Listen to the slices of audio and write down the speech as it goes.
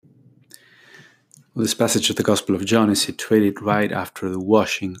Well, this passage of the Gospel of John is situated right after the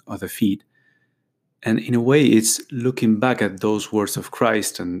washing of the feet. And in a way, it's looking back at those words of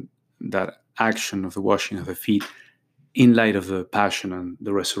Christ and that action of the washing of the feet in light of the passion and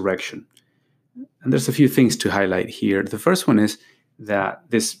the resurrection. And there's a few things to highlight here. The first one is that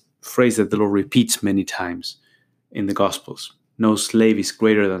this phrase that the Lord repeats many times in the Gospels: no slave is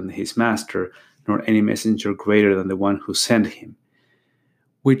greater than his master, nor any messenger greater than the one who sent him,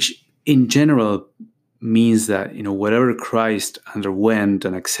 which in general means that, whatever Christ underwent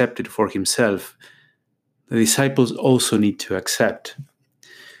and accepted for himself, the disciples also need to accept.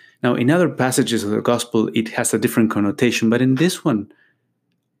 Now, in other passages of the gospel, it has a different connotation, but in this one,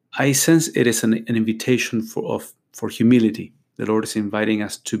 I sense it is an invitation for humility. The Lord is inviting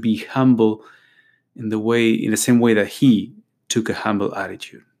us to be humble in the same way that He took a humble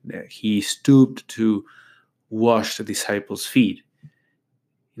attitude. He stooped to wash the disciples' feet.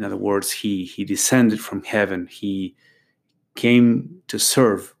 In other words, he descended from heaven. He came to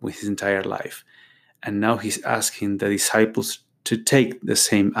serve with his entire life. And now he's asking the disciples to take the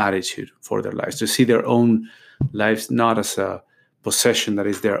same attitude for their lives, to see their own lives not as a possession that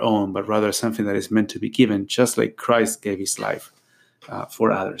is their own, but rather something that is meant to be given, just like Christ gave his life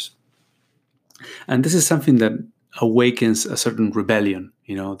for others. And this is something that awakens a certain rebellion.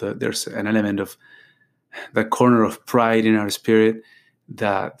 There's an element of that corner of pride in our spirit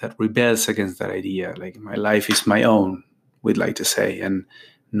that rebels against that idea. Like, my life is my own, we'd like to say, and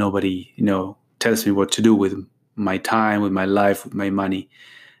nobody, tells me what to do with my time, with my life, with my money.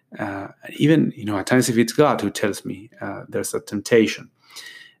 Even, at times, if it's God who tells me, there's a temptation.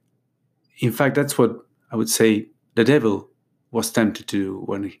 In fact, that's what I would say the devil was tempted to do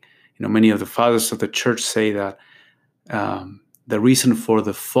when, many of the fathers of the church say that the reason for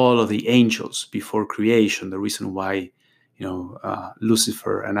the fall of the angels before creation, the reason why,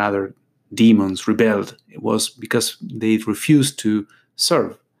 Lucifer and other demons rebelled, it was because they refused to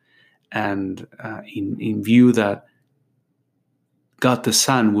serve. And in view that God the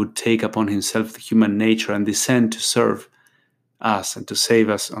Son would take upon himself the human nature and descend to serve us and to save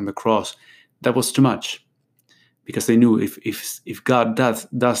us on the cross, that was too much. Because they knew if God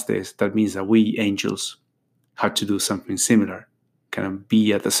does this, that means that we angels had to do something similar, kind of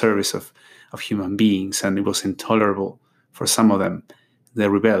be at the service of human beings, and it was intolerable for some of them. They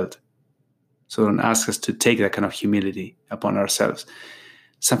rebelled. So don't ask us to take that kind of humility upon ourselves.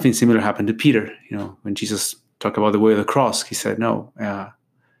 Something similar happened to Peter. When Jesus talked about the way of the cross, he said, no,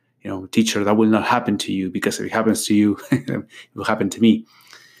 teacher, that will not happen to you, because if it happens to you, it will happen to me.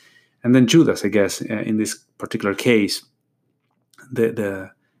 And then Judas, I guess, in this particular case,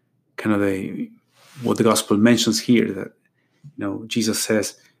 the kind of what the gospel mentions here, that, Jesus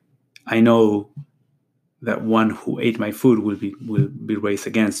says, I know that one who ate my food will be raised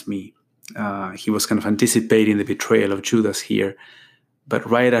against me. He was kind of anticipating the betrayal of Judas here, but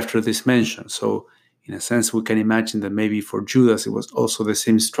right after this mention. So in a sense, we can imagine that maybe for Judas, it was also the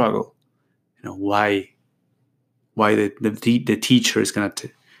same struggle. Why the teacher is going to,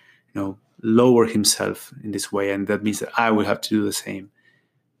 lower himself in this way, and that means that I will have to do the same.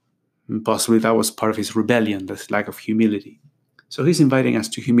 And possibly that was part of his rebellion, this lack of humility. So he's inviting us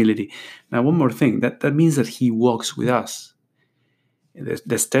to humility. Now, one more thing, that means that he walks with us.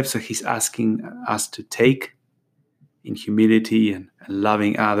 The steps that he's asking us to take in humility and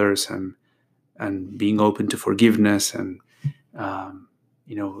loving others and being open to forgiveness and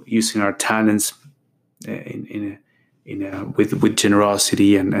using our talents with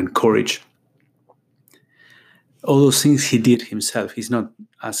generosity and courage. All those things he did himself. He's not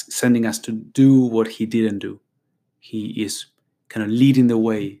sending us to do what he didn't do. He is kind of leading the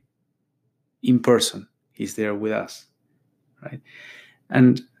way in person. He's there with us, right?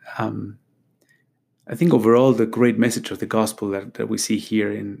 And I think overall the great message of the gospel that we see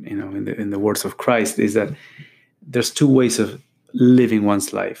here in the words of Christ is that there's two ways of living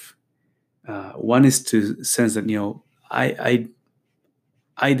one's life. One is to sense that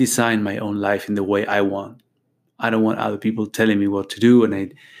I design my own life in the way I want. I don't want other people telling me what to do, and I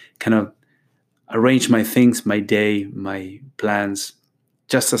kind of arrange my things, my day, my plans,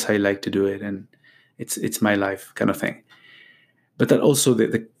 just as I like to do it, and it's my life kind of thing. But that also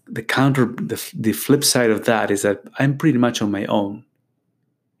the flip side of that is that I'm pretty much on my own.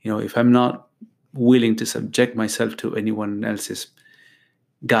 If I'm not willing to subject myself to anyone else's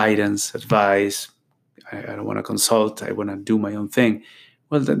guidance, advice, I don't want to consult, I want to do my own thing,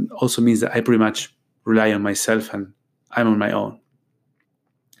 well, that also means that I pretty much rely on myself and I'm on my own.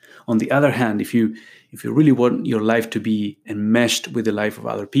 On the other hand, if you really want your life to be enmeshed with the life of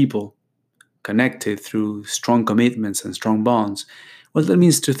other people, connected through strong commitments and strong bonds, Well, that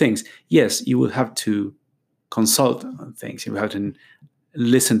means two things. Yes, you will have to consult on things. You will have to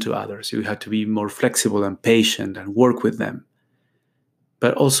listen to others. You have to be more flexible and patient and work with them.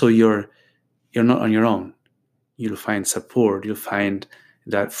 But also you're not on your own. You'll find support. You'll find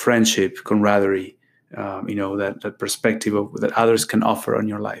that friendship, camaraderie, that perspective that others can offer on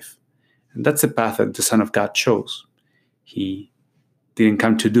your life. And that's the path that the Son of God chose. He didn't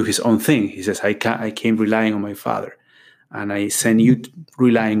come to do his own thing. He says, I came relying on my Father, and I send you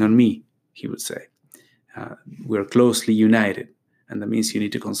relying on me, he would say. We're closely united, and that means you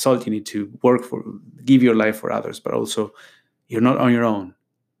need to consult, you need to give your life for others, but also you're not on your own.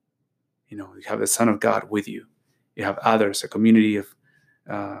 You have the Son of God with you. You have others, a community of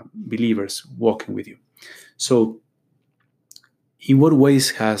believers walking with you. So, in what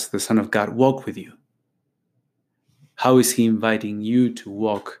ways has the Son of God walked with you? How is he inviting you to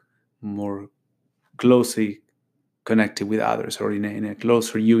walk more closely connected with others, or in a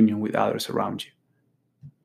closer union with others around you?